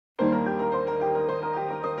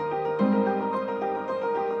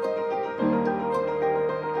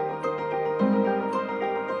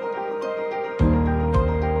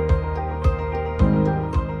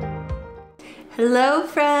Hello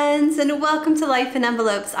friends, and welcome to Life in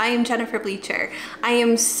Envelopes. I am Jennifer Bleecher. I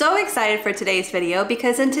am so excited for today's video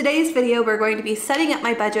because in today's video we're going to be setting up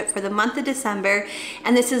my budget for the month of December,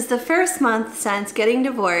 and this is the first month since getting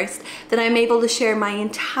divorced that I'm able to share my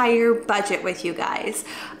entire budget with you guys.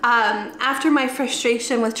 After my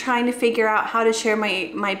frustration with trying to figure out how to share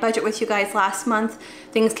my budget with you guys last month,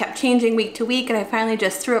 things kept changing week to week and I finally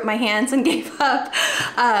just threw up my hands and gave up.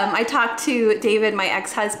 I talked to David, my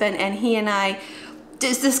ex-husband, and he and I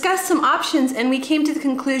discussed some options, and we came to the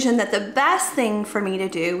conclusion that the best thing for me to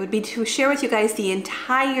do would be to share with you guys the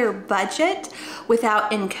entire budget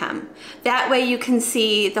without income. That way you can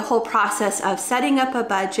see the whole process of setting up a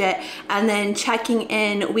budget and then checking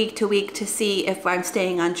in week to week to see if I'm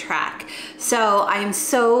staying on track. So I'm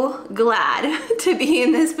so glad to be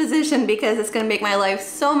in this position because it's going to make my life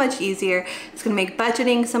so much easier. It's going to make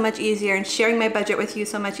budgeting so much easier and sharing my budget with you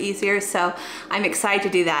so much easier. So I'm excited to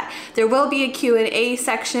do that. There will be a Q&A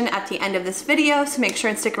section at the end of this video, so make sure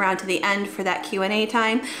and stick around to the end for that Q&A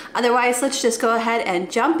time. Otherwise, let's just go ahead and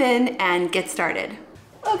jump in and get started.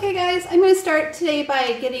 Okay guys, I'm going to start today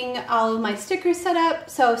by getting all of my stickers set up.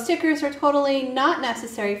 So stickers are totally not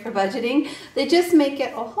necessary for budgeting. They just make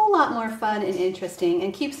it a whole lot more fun and interesting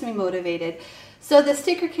and keeps me motivated. So the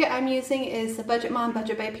sticker kit I'm using is the Budget Mom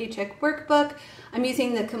Budget by Paycheck Workbook. I'm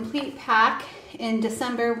using the complete pack in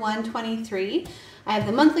December 123. I have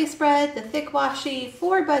the monthly spread, the thick washi,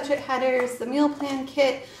 4 budget headers, the meal plan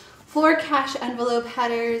kit, 4 cash envelope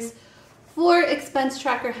headers, 4 expense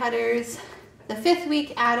tracker headers, the 5th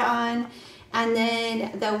week add-on, and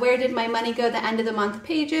then the Where Did My Money Go, the end of the month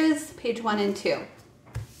pages, page 1 and 2.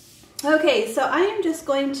 Okay, so I am just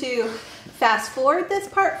going to fast forward this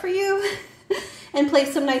part for you and play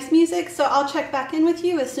some nice music, so I'll check back in with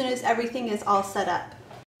you as soon as everything is all set up.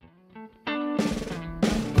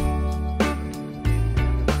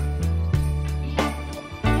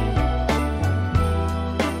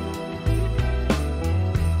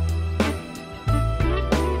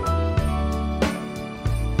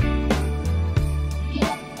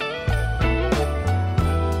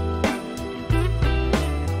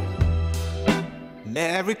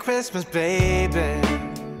 Merry Christmas, baby.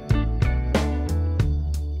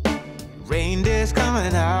 Reindeer's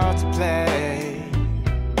coming out to play.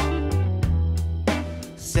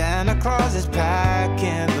 Santa Claus is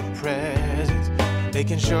packing the presents,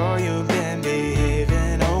 making sure you've been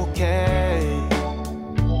behaving okay.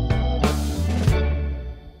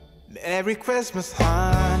 Merry Christmas,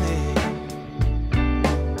 honey.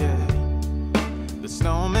 Yeah. The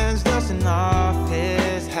snowman's dusting off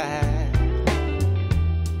his hat,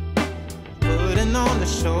 on the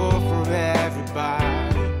show for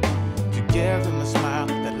everybody, to give them a smile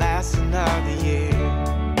that lasts another year.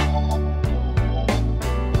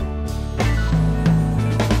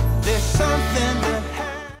 There's something that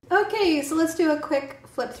Okay, so let's do a quick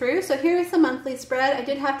flip through. So here's the monthly spread. I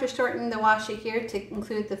did have to shorten the washi here to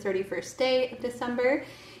include the 31st day of December.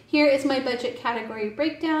 Here is my budget category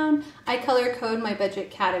breakdown. I color code my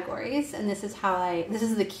budget categories, and this is how this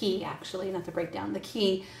is the key actually, not the breakdown, the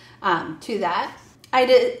key to that.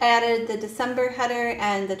 I added the December header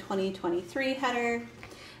and the 2023 header.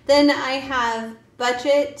 Then I have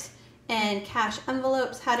budget and cash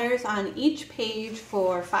envelopes headers on each page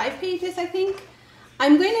for 5 pages, I think.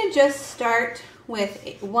 I'm going to just start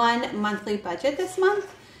with 1 monthly budget this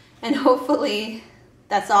month, and hopefully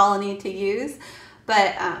that's all I need to use.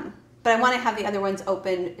 But I want to have the other ones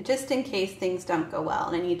open just in case things don't go well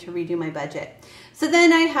and I need to redo my budget. So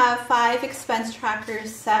then I have 5 expense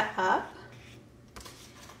trackers set up,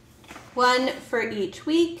 1 for each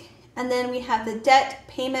week, and then we have the debt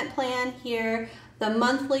payment plan here, the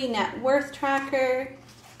monthly net worth tracker,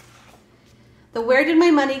 the Where Did My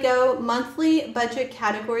Money Go monthly budget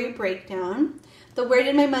category breakdown, the Where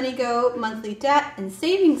Did My Money Go monthly debt and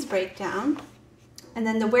savings breakdown, and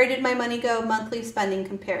then the Where Did My Money Go monthly spending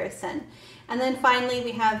comparison. And then finally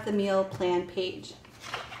we have the meal plan page.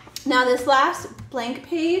 Now this last blank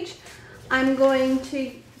page I'm going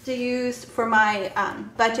to use for my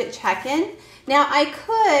budget check-in. Now I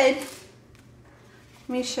could, let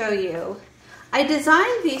me show you. I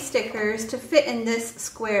designed these stickers to fit in this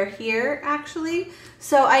square here actually.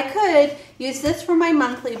 So I could use this for my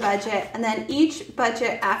monthly budget, and then each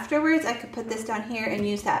budget afterwards I could put this down here and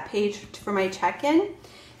use that page for my check-in.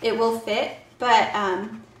 It will fit, but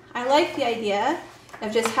I like the idea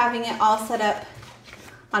of just having it all set up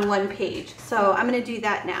on one page. So I'm going to do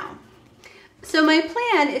that now. So my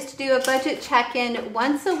plan is to do a budget check-in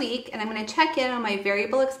once a week, and I'm going to check in on my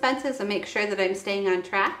variable expenses and make sure that I'm staying on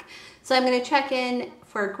track. So I'm going to check in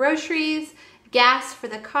for groceries, gas for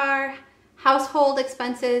the car, household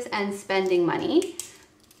expenses, and spending money.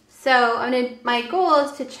 So my goal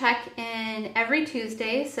is to check in every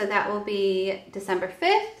Tuesday, so that will be December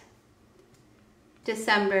 5th,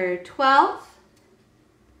 December 12th,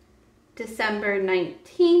 December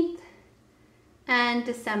 19th, and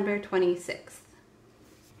December 26th.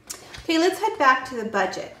 Okay, let's head back to the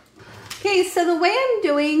budget. Okay, so the way I'm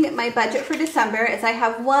doing my budget for December is I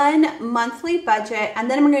have one monthly budget,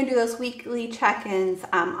 and then I'm going to do those weekly check-ins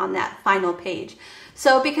on that final page.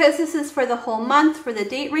 So because this is for the whole month, for the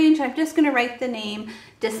date range, I'm just going to write the name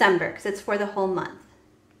December because it's for the whole month.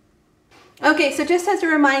 Okay, so just as a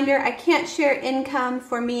reminder, I can't share income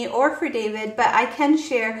for me or for David, but I can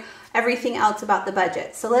share everything else about the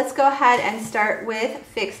budget. So let's go ahead and start with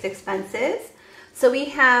fixed expenses. So we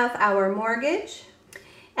have our mortgage,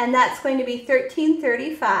 and that's going to be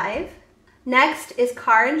 $1,335. Next is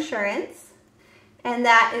car insurance, and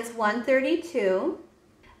that is $132.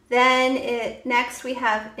 Then next we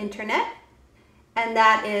have internet, and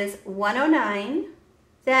that is $109.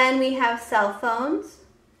 Then we have cell phones,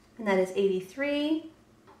 and that is $83.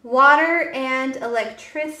 Water and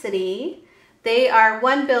electricity, they are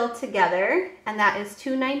one bill together, and that is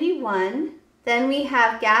 $291. Then we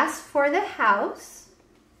have gas for the house,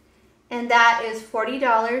 and that is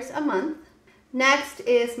 $40 a month. Next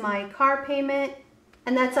is my car payment,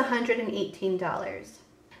 and that's $118.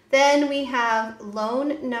 Then we have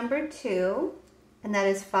loan number 2, and that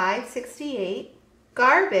is $568.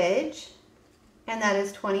 Garbage, and that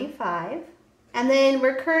is $25. And then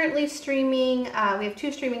we're currently streaming, we have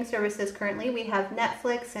 2 streaming services currently. We have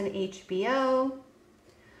Netflix and HBO.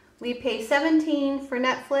 We pay $17 for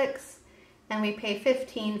Netflix, and we pay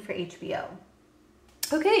 $15 for HBO.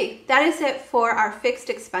 Okay, that is it for our fixed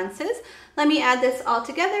expenses. Let me add this all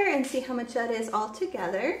together and see how much that is all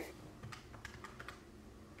together.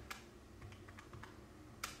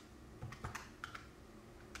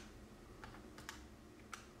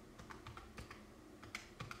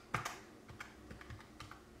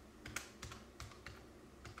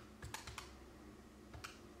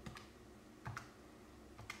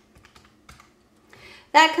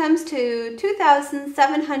 That comes to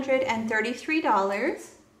 $2,733.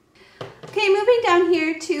 Okay, moving down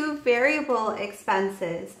here to variable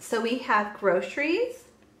expenses. So we have groceries,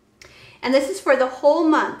 and this is for the whole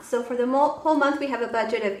month. So for the whole month we have a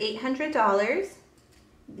budget of $800.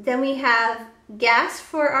 Then we have gas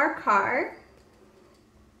for our car,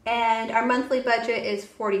 and our monthly budget is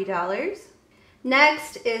 $40.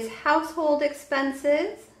 Next is household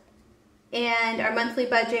expenses, and our monthly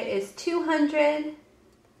budget is $200.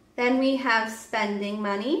 Then we have spending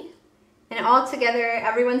money, and all together,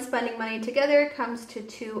 everyone's spending money together comes to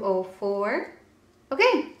 $204.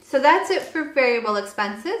 Okay, so that's it for variable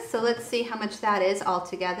expenses. So let's see how much that is all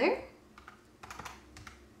together.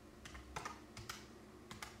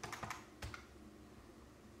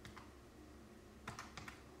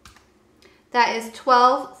 That is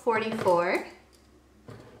 $1244.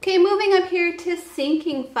 Okay, moving up here to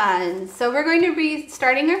sinking funds. So we're going to be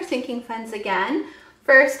starting our sinking funds again.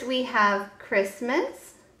 First, we have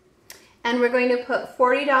Christmas, and we're going to put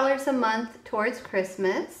 $40 a month towards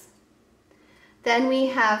Christmas. Then we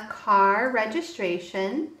have car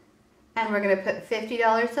registration, and we're going to put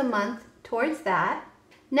 $50 a month towards that.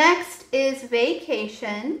 Next is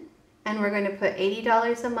vacation, and we're going to put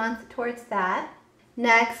 $80 a month towards that.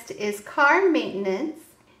 Next is car maintenance,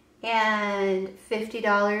 and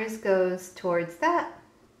 $50 goes towards that.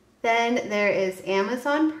 Then there is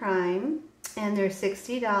Amazon Prime, and there's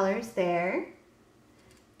 $60 there,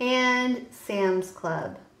 and Sam's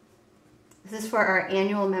Club. This is for our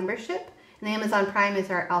annual membership, and the Amazon Prime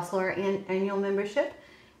is also our annual membership,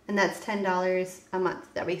 and that's $10 a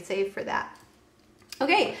month that we save for that.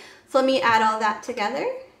 Okay, so let me add all that together.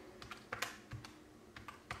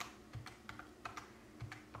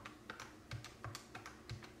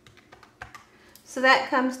 So that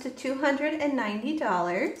comes to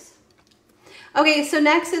 $290. Okay, so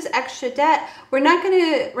next is extra debt. We're not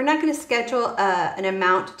gonna schedule an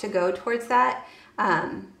amount to go towards that.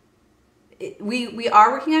 We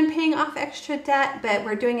are working on paying off extra debt, but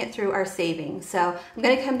we're doing it through our savings. So I'm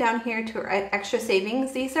gonna come down here to our extra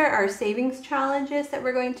savings. These are our savings challenges that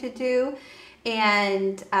we're going to do.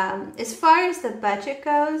 And as far as the budget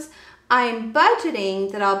goes, I'm budgeting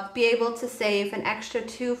that I'll be able to save an extra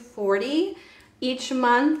 $240 each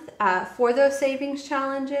month for those savings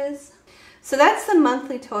challenges. So that's the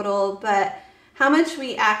monthly total, but how much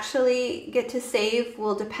we actually get to save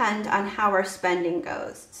will depend on how our spending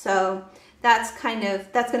goes. So that's going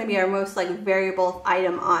to be our most variable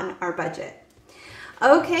item on our budget.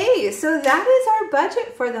 Okay, so that is our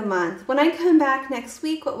budget for the month. When I come back next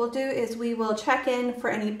week, what we'll do is we will check in for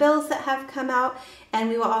any bills that have come out, and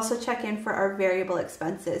we will also check in for our variable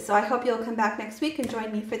expenses. So I hope you'll come back next week and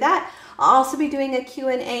join me for that. I'll also be doing a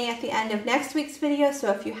Q&A at the end of next week's video,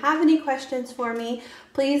 so if you have any questions for me,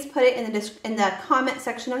 please put it in the comment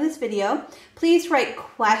section of this video. Please write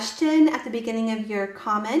question at the beginning of your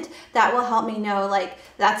comment. That will help me know, like,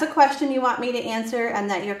 that's a question you want me to answer and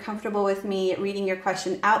that you're comfortable with me reading your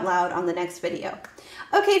question out loud on the next video.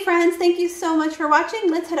 Okay, friends, thank you so much for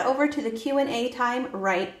watching. Let's head over to the Q&A time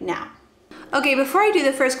right now. Okay, before I do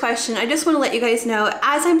the first question, I just want to let you guys know,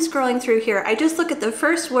 as I'm scrolling through here, I just look at the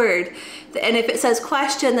first word, and if it says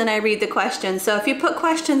question, then I read the question. So if you put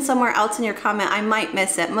question somewhere else in your comment, I might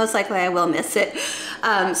miss it. Most likely I will miss it.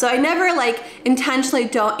 So I never like intentionally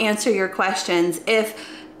don't answer your questions.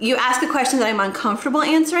 If you ask a question that I'm uncomfortable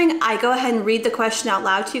answering, I go ahead and read the question out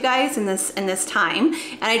loud to you guys in this time,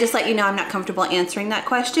 and I just let you know I'm not comfortable answering that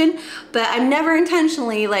question, but I'm never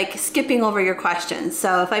intentionally like skipping over your questions.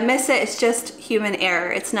 So if I miss it, it's just human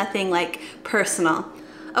error. It's nothing like personal.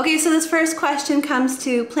 Okay, so this first question comes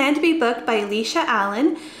to Plan to Be Booked by Alicia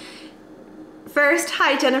Allen. First,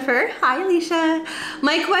 hi Jennifer. Hi Alicia.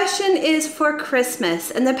 My question is for Christmas.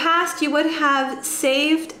 In the past, you would have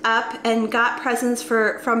saved up and got presents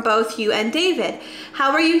from both you and David.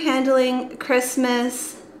 How are you handling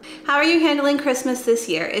Christmas? How are you handling Christmas this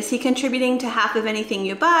year? Is he contributing to half of anything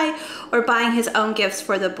you buy or buying his own gifts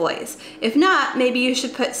for the boys? If not, maybe you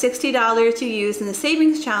should put $60 you use in the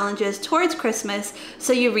savings challenges towards Christmas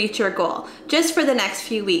so you reach your goal. Just for the next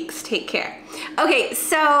few weeks. Take care. Okay,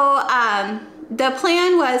 so the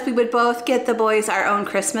plan was we would both get the boys our own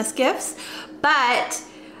Christmas gifts, but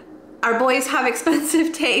our boys have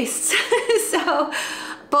expensive tastes. So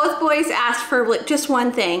both boys asked for just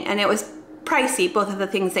one thing, and it was pricey, both of the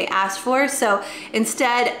things they asked for. So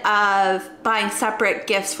instead of buying separate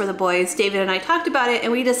gifts for the boys, David and I talked about it,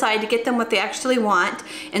 and we decided to get them what they actually want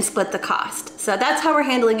and split the cost. So that's how we're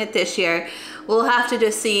handling it this year. We'll have to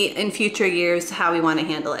just see in future years how we want to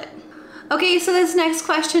handle it. Okay, so this next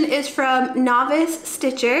question is from Novice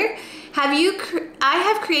Stitcher. I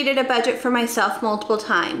have created a budget for myself multiple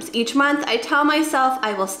times. Each month I tell myself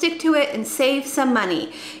I will stick to it and save some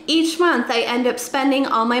money. Each month I end up spending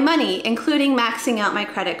all my money, including maxing out my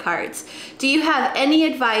credit cards. Do you have any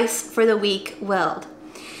advice for the weak-willed?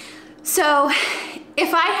 So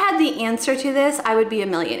if I had the answer to this, I would be a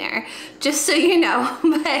millionaire, just so you know.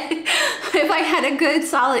 But if I had a good,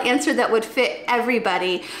 solid answer that would fit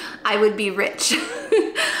everybody, I would be rich.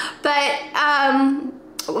 But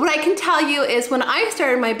what I can tell you is when I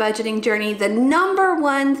started my budgeting journey, the number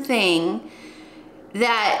one thing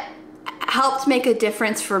that helped make a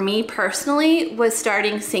difference for me personally was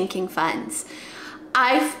starting sinking funds.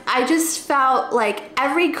 I just felt like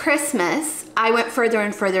every Christmas I went further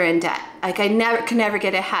and further in debt. Like I could never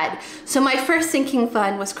get ahead. So my first sinking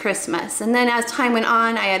fund was Christmas. And then as time went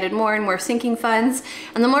on, I added more and more sinking funds.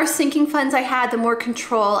 And the more sinking funds I had, the more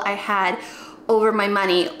control I had over my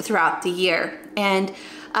money throughout the year. And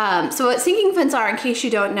so what sinking funds are, in case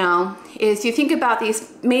you don't know, is you think about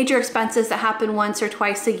these major expenses that happen once or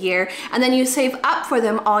twice a year, and then you save up for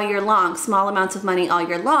them all year long, small amounts of money all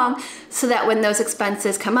year long, so that when those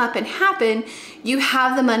expenses come up and happen, you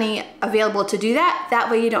have the money available to do that.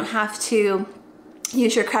 That way you don't have to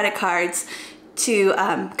use your credit cards to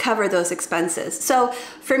cover those expenses. So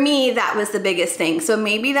for me, that was the biggest thing. So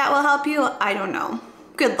maybe that will help you. I don't know.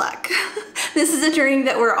 Good luck. This is a journey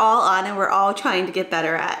that we're all on and we're all trying to get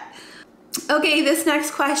better at. Okay, this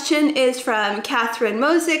next question is from Catherine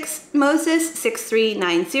Moses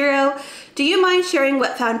 6390. Do you mind sharing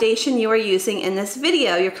what foundation you are using in this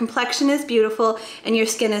video? Your complexion is beautiful and your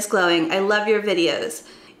skin is glowing. I love your videos.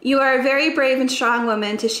 You are a very brave and strong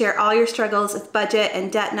woman to share all your struggles with budget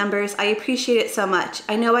and debt numbers. I appreciate it so much.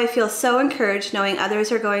 I know I feel so encouraged knowing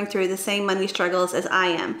others are going through the same money struggles as I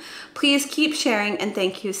am. Please keep sharing and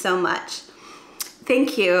thank you so much.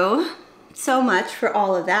 Thank you so much for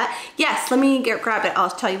all of that. Yes, let me grab it. I'll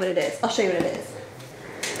tell you what it is. I'll show you what it is.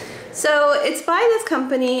 So it's by this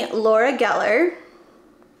company, Laura Geller.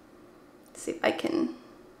 Let's see if I can.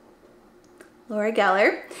 Laura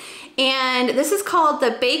Geller. And this is called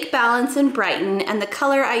the Bake, Balance, and Brighten, and the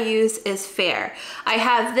color I use is Fair. I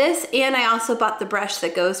have this, and I also bought the brush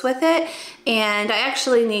that goes with it, and I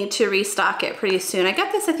actually need to restock it pretty soon. I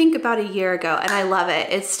got this, I think, about a year ago, and I love it.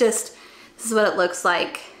 It's just, this is what it looks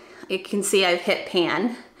like. You can see I've hit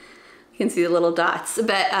pan. You can see the little dots,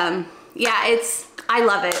 but yeah, I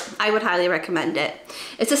love it. I would highly recommend it.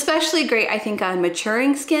 It's especially great, I think, on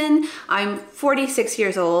maturing skin. I'm 46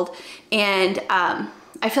 years old, and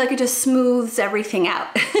I feel like it just smooths everything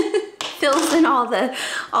out. Fills in all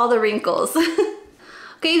the wrinkles.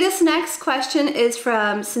 Okay, this next question is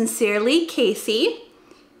from Sincerely Casey.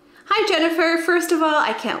 Hi Jennifer, first of all,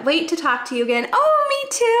 I can't wait to talk to you again. Oh, me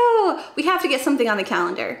too. We have to get something on the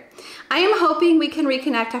calendar. I am hoping we can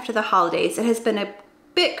reconnect after the holidays. It has been a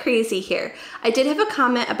bit crazy here. I did have a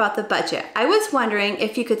comment about the budget. I was wondering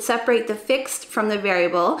if you could separate the fixed from the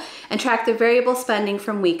variable and track the variable spending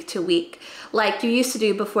from week to week, like you used to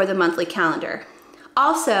do before the monthly calendar.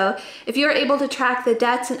 Also, if you're able to track the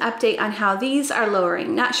debts and update on how these are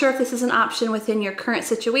lowering. Not sure if this is an option within your current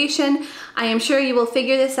situation. I am sure you will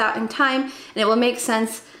figure this out in time and it will make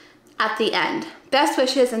sense at the end. Best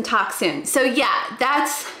wishes and talk soon. So yeah,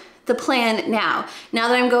 that's the plan now. Now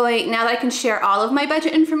that I can share all of my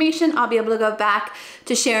budget information, I'll be able to go back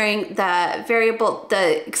to sharing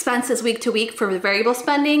the expenses week to week for the variable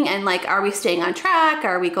spending and like, are we staying on track?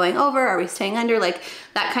 Are we going over? Are we staying under? Like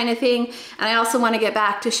that kind of thing. And I also want to get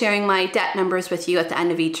back to sharing my debt numbers with you at the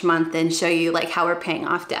end of each month and show you like how we're paying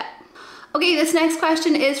off debt. Okay, this next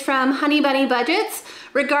question is from Honey Bunny Budgets.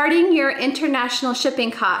 Regarding your international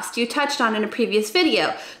shipping cost you touched on in a previous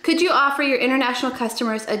video, could you offer your international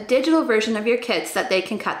customers a digital version of your kits that they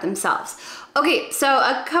can cut themselves? Okay, so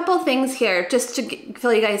a couple things here just to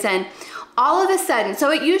fill you guys in. All of a sudden, so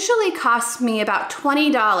it usually costs me about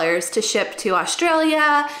 $20 to ship to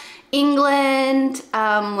Australia, England,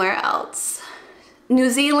 where else? New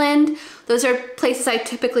Zealand. Those are places I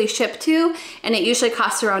typically ship to, and it usually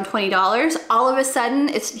costs around $20. All of a sudden,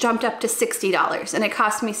 it's jumped up to $60, and it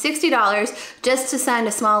cost me $60 just to send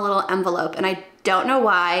a small little envelope, and I don't know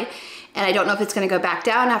why, and I don't know if it's gonna go back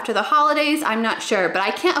down after the holidays. I'm not sure, but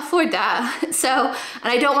I can't afford that. So, and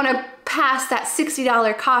I don't wanna pass that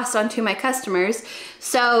 $60 cost on to my customers.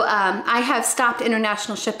 So I have stopped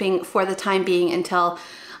international shipping for the time being until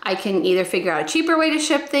I can either figure out a cheaper way to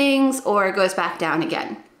ship things or it goes back down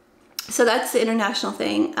again. So that's the international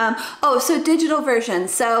thing. Oh, so digital version.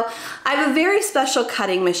 So I have a very special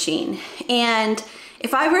cutting machine, and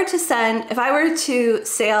if I were to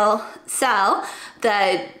sell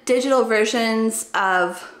the digital versions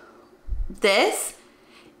of this,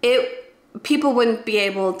 people wouldn't be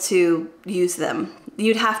able to use them.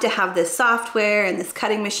 You'd have to have this software and this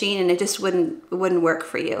cutting machine, and it just wouldn't work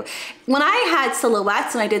for you. When I had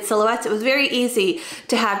silhouettes and I did silhouettes, it was very easy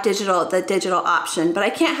to have the digital option, but I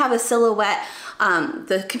can't have a silhouette,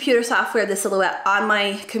 the computer software, the silhouette on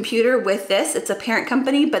my computer with this. It's a parent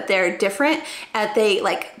company, but they're different, and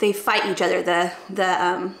they fight each other.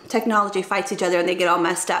 The technology fights each other and they get all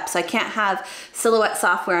messed up. So I can't have silhouette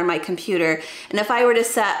software on my computer. And if I were to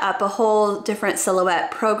set up a whole different silhouette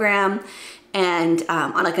program, and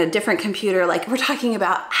on like a different computer, like we're talking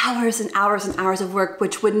about hours and hours and hours of work,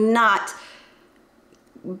 which would not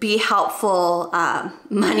be helpful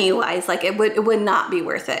money-wise. Like it would not be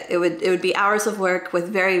worth it. It would be hours of work with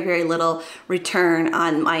very, very little return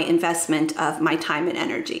on my investment of my time and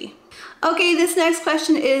energy. Okay, this next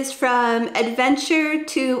question is from Adventure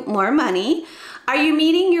to More Money. Are you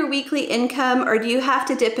meeting your weekly income, or do you have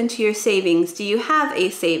to dip into your savings? Do you have a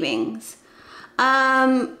savings?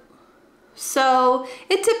 So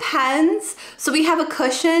it depends. So we have a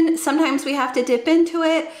cushion. Sometimes we have to dip into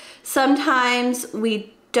it. Sometimes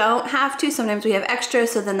we don't have to. Sometimes we have extra,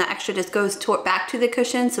 so then the extra just goes back to the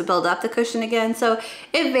cushion, so build up the cushion again. So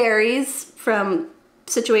it varies from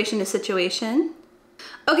situation to situation.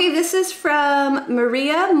 Okay, this is from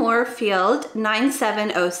Maria Moorfield,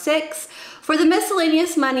 9706. For the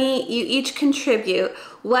miscellaneous money you each contribute,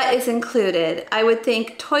 what is included? I would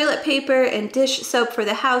think toilet paper and dish soap for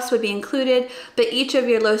the house would be included, but each of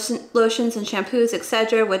your lotions and shampoos,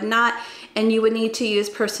 etc. would not, and you would need to use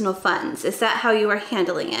personal funds. Is that how you are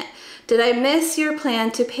handling it? Did I miss your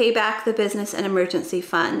plan to pay back the business and emergency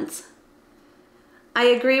funds? I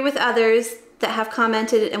agree with others that have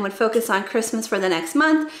commented and would focus on Christmas for the next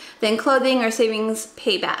month, then clothing or savings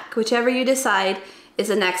payback, whichever you decide is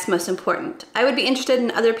the next most important. I would be interested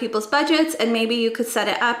in other people's budgets, and maybe you could set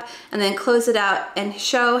it up and then close it out and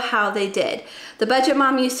show how they did. The Budget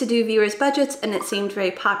Mom used to do viewers' budgets and it seemed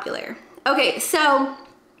very popular. Okay, so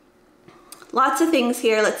lots of things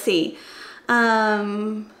here. Let's see.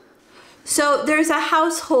 So there's a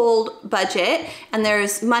household budget, and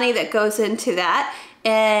there's money that goes into that.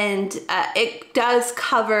 And it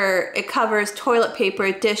covers toilet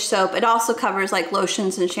paper, dish soap. It also covers like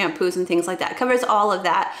lotions and shampoos and things like that. It covers all of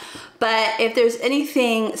that. But if there's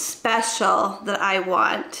anything special that I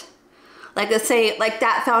want, like let's say like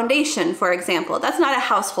that foundation, for example, that's not a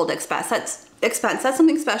household expense. That's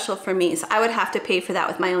something special for me. So I would have to pay for that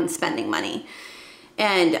with my own spending money.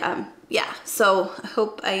 And yeah, so I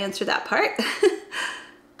hope I answered that part.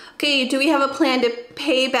 Okay, do we have a plan to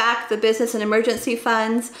pay back the business and emergency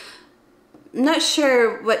funds? I'm not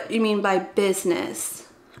sure what you mean by business.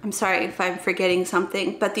 I'm sorry if I'm forgetting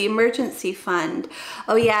something, but the emergency fund.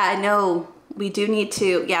 Oh yeah, no, we do need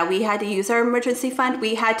to, yeah, we had to use our emergency fund.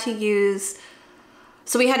 We had to use,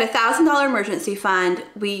 so we had a $1,000 emergency fund.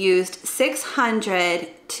 We used $600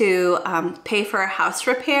 to pay for our house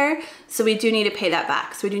repair. So we do need to pay that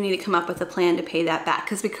back. So we do need to come up with a plan to pay that back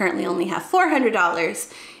because we currently only have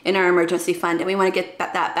 $400 in our emergency fund and we want to get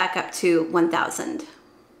that back up to $1,000.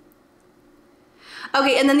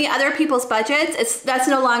 Okay, and then the other people's budgets, that's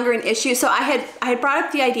no longer an issue. So I had brought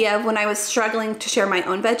up the idea of when I was struggling to share my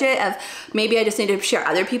own budget of maybe I just need to share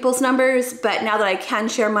other people's numbers, but now that I can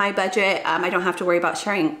share my budget, I don't have to worry about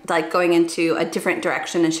sharing, like going into a different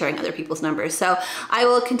direction and sharing other people's numbers. So I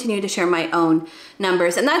will continue to share my own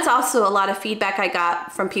numbers. And that's also a lot of feedback I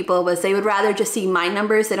got from people was they would rather just see my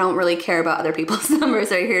numbers. They don't really care about other people's numbers.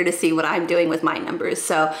 They're here to see what I'm doing with my numbers.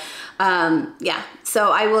 So yeah,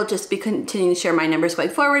 so I will just be continuing to share my numbers going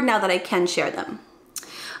forward now that I can share them.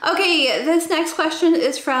 Okay, this next question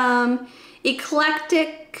is from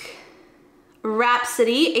Eclectic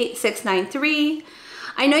Rhapsody 8693.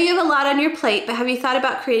 I know you have a lot on your plate, but have you thought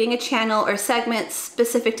about creating a channel or segment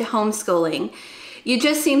specific to homeschooling? You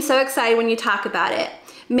just seem so excited when you talk about it.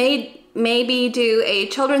 Maybe do a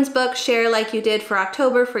children's book share like you did for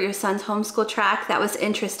October for your son's homeschool track. That was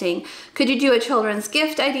interesting. Could you do a children's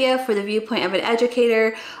gift idea for the viewpoint of an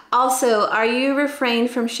educator? Also, are you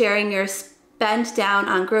refrained from sharing your spend down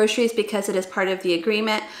on groceries because it is part of the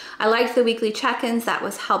agreement? I liked the weekly check-ins. That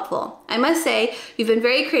was helpful. I must say, you've been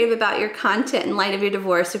very creative about your content in light of your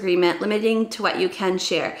divorce agreement, limiting to what you can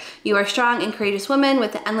share. You are a strong and courageous woman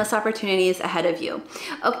with the endless opportunities ahead of you.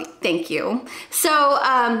 Okay, thank you. So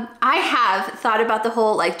I have thought about the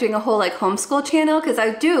whole, like doing a whole like homeschool channel because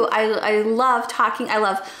I love talking. I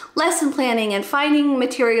love lesson planning and finding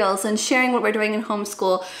materials and sharing what we're doing in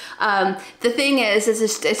homeschool. The thing is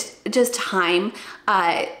it's just time.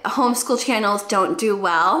 Homeschool channels don't do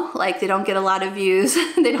well. Like they don't get a lot of views,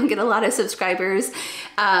 they don't get a lot of subscribers.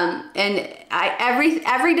 And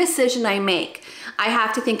every decision I make, I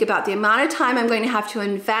have to think about the amount of time I'm going to have to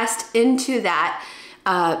invest into that,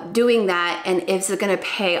 doing that, and is it going to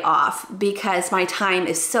pay off because my time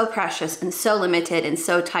is so precious and so limited and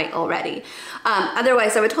so tight already.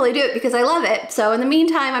 Otherwise I would totally do it because I love it. So in the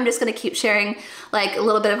meantime, I'm just going to keep sharing like a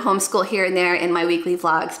little bit of homeschool here and there in my weekly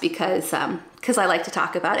vlogs because I like to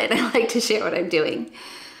talk about it. I like to share what I'm doing.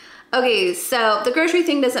 Okay, so the grocery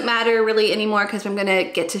thing doesn't matter really anymore because I'm gonna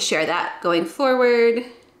get to share that going forward.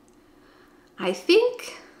 I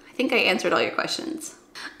think I answered all your questions.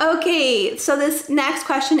 Okay, so this next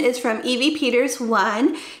question is from Evie Peters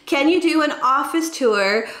 1. Can you do an office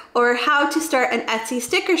tour or how to start an Etsy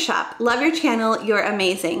sticker shop? Love your channel, you're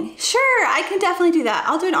amazing. Sure, I can definitely do that.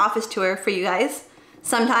 I'll do an office tour for you guys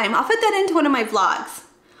sometime. I'll put that into one of my vlogs.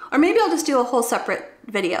 Or maybe I'll just do a whole separate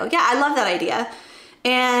video. Yeah, I love that idea.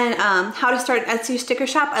 And how to start an Etsy sticker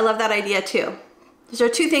shop, I love that idea too. Those are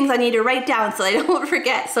two things I need to write down so I don't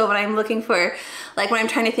forget. So when I'm looking for, like when I'm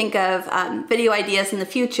trying to think of video ideas in the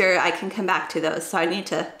future, I can come back to those. So I need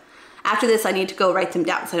to, after this, I need to go write them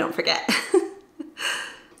down so I don't forget.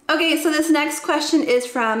 Okay, so this next question is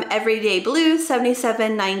from Everyday Blue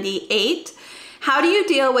 7798. How do you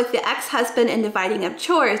deal with the ex-husband in dividing up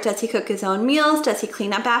chores? Does he cook his own meals? Does he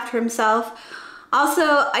clean up after himself? Also,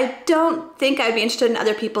 I don't think I'd be interested in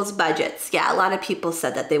other people's budgets. Yeah, a lot of people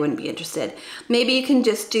said that they wouldn't be interested. Maybe you can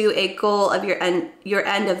just do a goal of your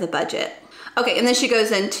end of the budget. Okay, and then she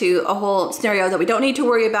goes into a whole scenario that we don't need to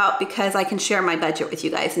worry about because I can share my budget with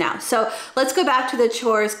you guys now. So let's go back to the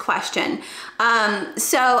chores question.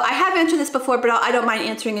 So I have answered this before, but I don't mind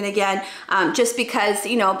answering it again. Just because,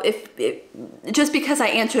 you know, just because I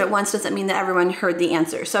answered it once doesn't mean that everyone heard the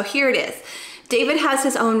answer. So here it is. David has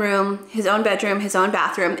his own room, his own bedroom, his own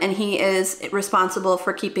bathroom, and he is responsible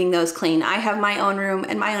for keeping those clean. I have my own room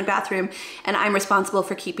and my own bathroom, and I'm responsible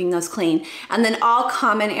for keeping those clean. And then all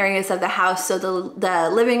common areas of the house, so the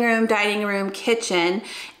living room, dining room, kitchen,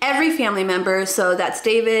 every family member, so that's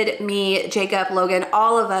David, me, Jacob, Logan,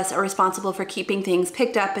 all of us are responsible for keeping things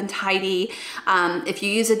picked up and tidy. If you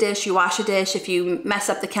use a dish, you wash a dish. If you mess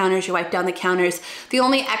up the counters, you wipe down the counters. The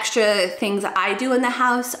only extra things that I do in the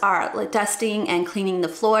house are like dusting and cleaning the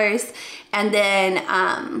floors, and then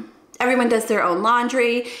everyone does their own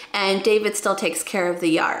laundry, and David still takes care of the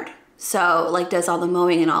yard, so like does all the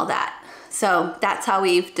mowing and all that. So that's how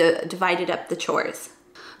we've divided up the chores.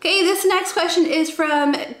 Okay, this next question is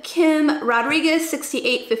from Kim Rodriguez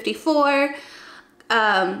 6854.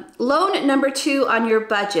 Loan number 2 on your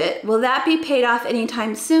budget, will that be paid off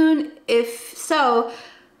anytime soon? If so,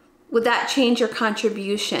 would that change your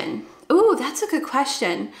contribution? Ooh, that's a good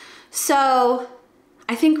question. So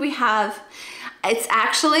I think we have, it's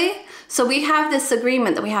actually, so we have this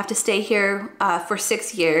agreement that we have to stay here for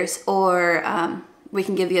 6 years, or we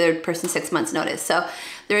can give the other person 6 months notice. So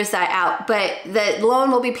there's that out, but the loan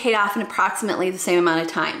will be paid off in approximately the same amount of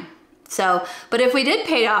time. So, but if we did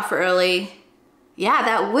pay it off early, yeah,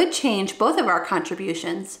 that would change both of our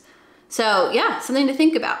contributions. So yeah, something to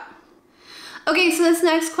think about. Okay, so this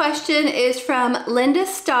next question is from Linda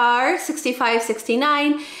Star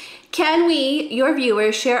 6569. Can we, your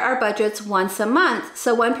viewers, share our budgets once a month?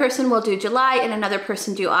 So one person will do July and another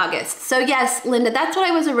person do August. So yes, Linda, that's what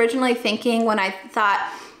I was originally thinking when I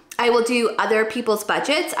thought I will do other people's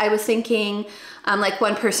budgets. I was thinking like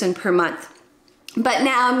one person per month. But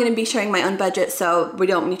now I'm gonna be sharing my own budget, so we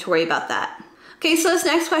don't need to worry about that. Okay, so this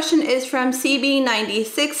next question is from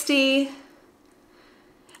CB9060.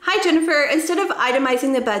 Hi Jennifer, instead of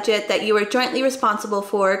itemizing the budget that you are jointly responsible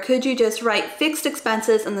for, could you just write fixed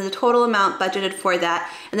expenses and the total amount budgeted for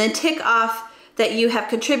that, and then tick off that you have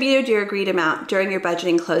contributed your agreed amount during your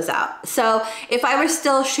budgeting closeout? So if I were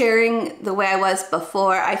still sharing the way I was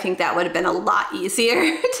before, I think that would have been a lot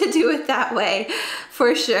easier to do it that way,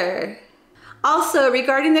 for sure. Also,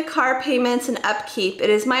 regarding the car payments and upkeep,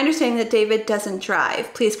 it is my understanding that David doesn't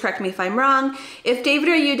drive. Please correct me if I'm wrong. If David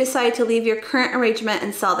or you decide to leave your current arrangement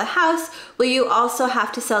and sell the house, will you also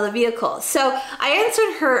have to sell the vehicle? So I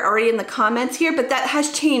answered her already in the comments here, but that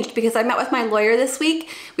has changed because I met with my lawyer this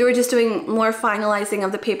week. We were just doing more finalizing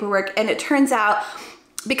of the paperwork, and it turns out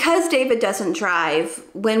because David doesn't drive,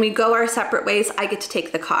 when we go our separate ways, I get to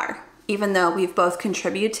take the car, even though we've both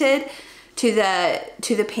contributed to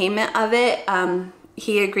the payment of it.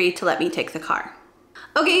 He agreed to let me take the car.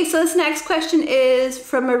 Okay, so this next question is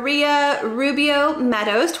from Maria Rubio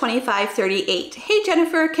Meadows 2538. Hey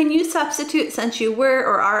Jennifer, can you substitute since you were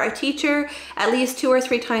or are a teacher at least 2 or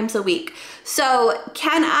 3 times a week? So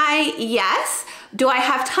can I? Yes. Do I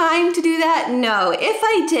have time to do that? No. If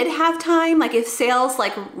I did have time, like if sales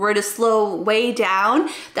were to slow way down,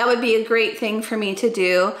 that would be a great thing for me to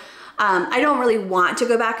do. I don't really want to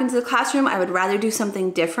go back into the classroom. I would rather do something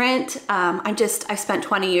different. I've spent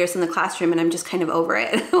 20 years in the classroom and I'm just kind of over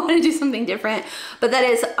it. I want to do something different, but that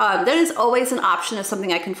is always an option of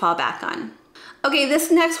something I can fall back on. Okay, this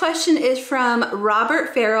next question is from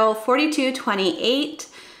Robert Farrell 4228.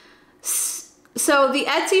 So the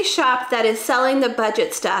Etsy shop that is selling the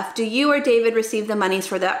budget stuff, do you or David receive the monies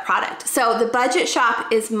for that product? So the budget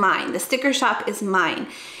shop is mine. The sticker shop is mine.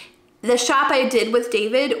 The shop I did with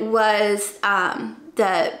David was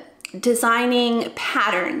the designing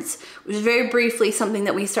patterns, which was very briefly something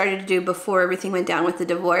that we started to do before everything went down with the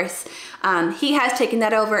divorce. He has taken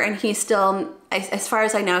that over, and he still, as far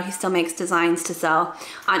as I know, he still makes designs to sell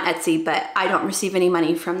on Etsy, but I don't receive any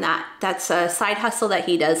money from that. That's a side hustle that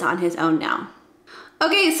he does on his own now.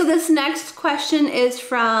 Okay, so this next question is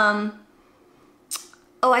from,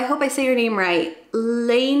 oh, I hope I say your name right,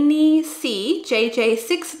 Lainey C,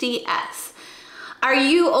 JJ6DS. Are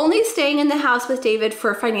you only staying in the house with David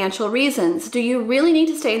for financial reasons? Do you really need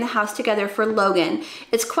to stay in the house together for Logan?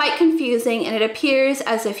 It's quite confusing and it appears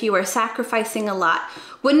as if you are sacrificing a lot.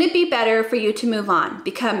 Wouldn't it be better for you to move on,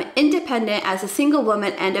 become independent as a single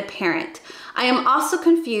woman and a parent? I am also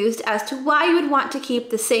confused as to why you would want to keep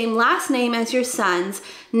the same last name as your sons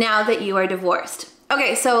now that you are divorced.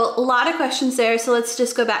 Okay, so a lot of questions there, so let's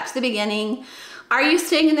just go back to the beginning. Are you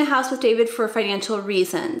staying in the house with David for financial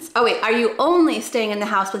reasons? Oh wait, are you only staying in the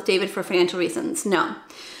house with David for financial reasons? No.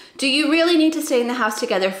 Do you really need to stay in the house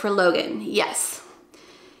together for Logan? Yes.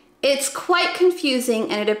 It's quite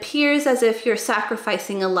confusing and it appears as if you're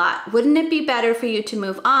sacrificing a lot. Wouldn't it be better for you to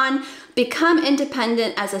move on, become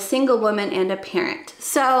independent as a single woman and a parent?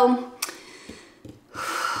 So,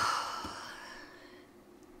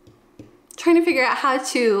 trying to figure out how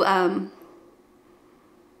to,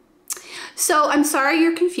 so I'm sorry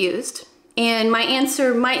you're confused, and my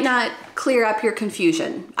answer might not clear up your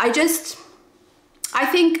confusion. I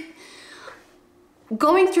think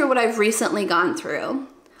going through what I've recently gone through,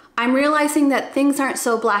 I'm realizing that things aren't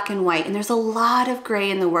so black and white, and there's a lot of gray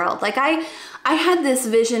in the world. Like I had this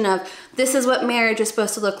vision of this is what marriage is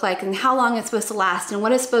supposed to look like and how long it's supposed to last and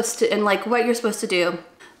what it's supposed to, and like what you're supposed to do.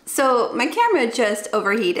 So my camera just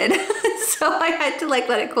overheated, so I had to let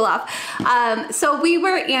it cool off. So we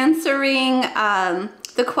were answering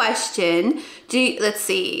the question, let's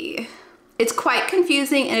see. It's quite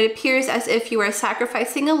confusing and it appears as if you are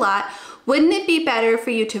sacrificing a lot. Wouldn't it be better for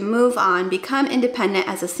you to move on, become independent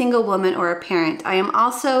as a single woman or a parent? I am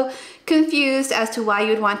also confused as to why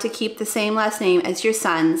you'd want to keep the same last name as your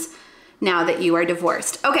sons now that you are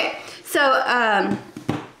divorced. Okay, so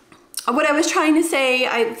what I was trying to say,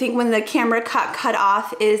 I think when the camera cut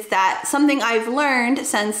off, is that something I've learned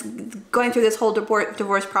since going through this whole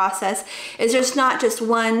divorce process is there's not just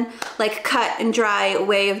one like cut and dry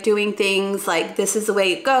way of doing things, like this is the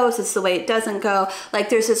way it goes, this is the way it doesn't go. Like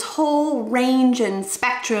there's this whole range and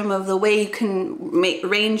spectrum of the way you can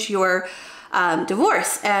arrange your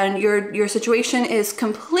divorce, and your situation is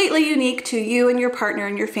completely unique to you and your partner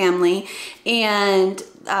and your family. And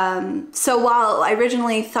so while I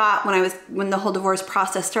originally thought when the whole divorce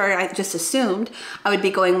process started, I just assumed I would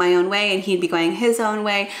be going my own way and he'd be going his own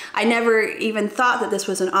way. I never even thought that this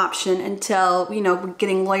was an option until, you know,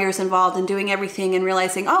 getting lawyers involved and doing everything and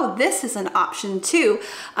realizing, oh, this is an option too.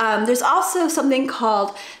 There's also something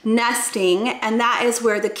called nesting, and that is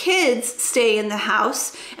where the kids stay in the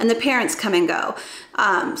house and the parents come and go.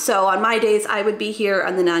 So on my days, I would be here,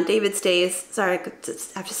 and then on David's days, sorry, I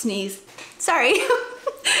have to sneeze. Sorry.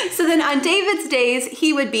 So then on David's days,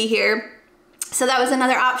 he would be here. So that was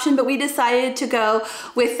another option, but we decided to go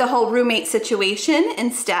with the whole roommate situation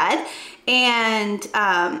instead. And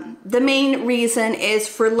the main reason is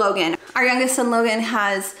for Logan. Our youngest son, Logan,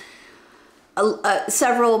 has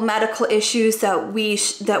several medical issues that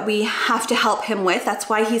we have to help him with. That's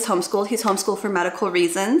why he's homeschooled. He's homeschooled for medical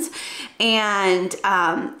reasons, and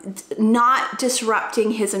not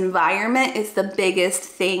disrupting his environment is the biggest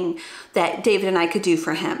thing that David and I could do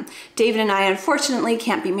for him. David and I unfortunately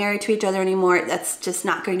can't be married to each other anymore. That's just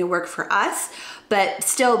not going to work for us. But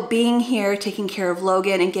still being here, taking care of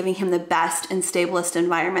Logan and giving him the best and stablest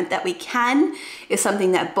environment that we can is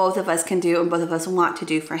something that both of us can do and both of us want to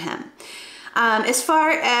do for him. As far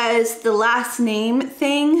as the last name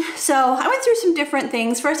thing, so I went through some different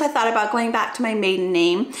things. First, I thought about going back to my maiden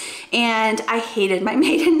name, and I hated my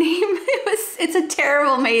maiden name. It's a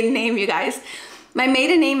terrible maiden name, you guys. My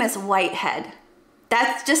maiden name is Whitehead.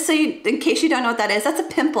 That's just so you, in case you don't know what that is, that's a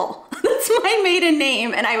pimple. That's my maiden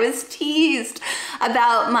name, and I was teased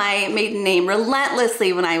about my maiden name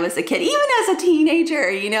relentlessly when I was a kid, even as a teenager,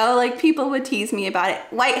 you know, like people would tease me about it.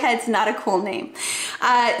 Whitehead's not a cool name.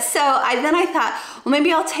 Then I thought, well,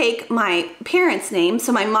 maybe I'll take my parents' name.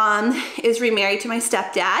 So my mom is remarried to my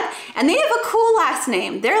stepdad, and they have a cool last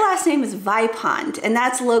name. Their last name is Vipond, and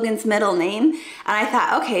that's Logan's middle name. And I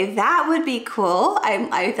thought, okay, that would be cool.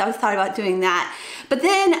 I thought about doing that. But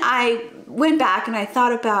then I went back and I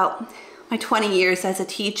thought about my 20 years as a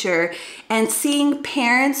teacher and seeing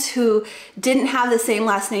parents who didn't have the same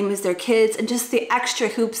last name as their kids, and just the extra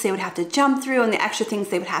hoops they would have to jump through and the extra things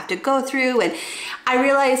they would have to go through. And I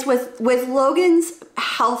realized with Logan's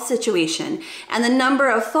health situation and the number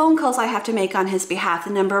of phone calls I have to make on his behalf,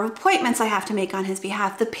 the number of appointments I have to make on his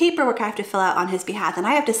behalf, the paperwork I have to fill out on his behalf, and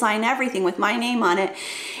I have to sign everything with my name on it,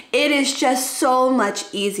 it is just so much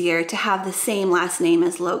easier to have the same last name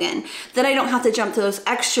as Logan, that I don't have to jump through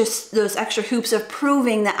those extra hoops of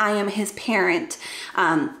proving that I am his parent,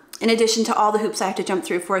 in addition to all the hoops I have to jump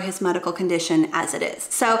through for his medical condition as it is.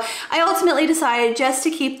 So I ultimately decided just to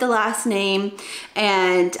keep the last name,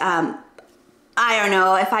 and I don't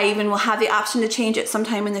know if I even will have the option to change it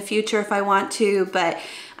sometime in the future if I want to, but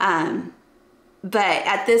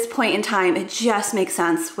at this point in time, it just makes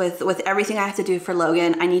sense with everything I have to do for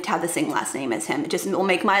Logan. I need to have the same last name as him. It just will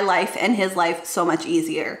make my life and his life so much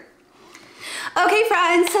easier. Okay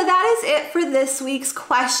friends, so that is it for this week's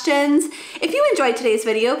questions. If you enjoyed today's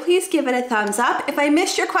video, please give it a thumbs up. If I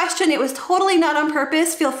missed your question, it was totally not on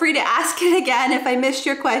purpose. Feel free to ask it again if I missed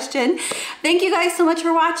your question. Thank you guys so much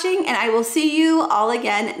for watching, and I will see you all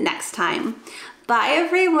again next time. Bye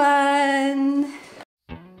everyone.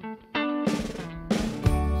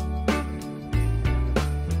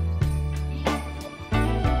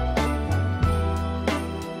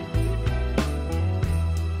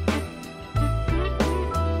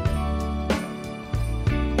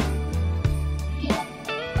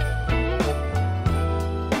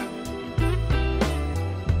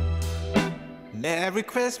 Merry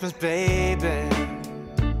Christmas, baby.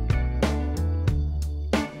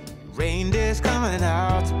 Reindeer's coming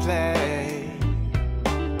out to play.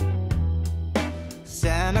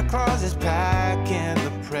 Santa Claus is packing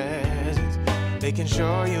the presents, making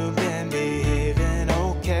sure you've been behaving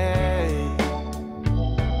okay.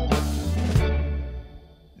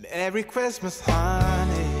 Merry Christmas,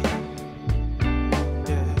 honey.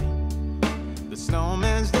 Yeah. The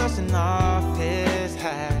snowman's dusting off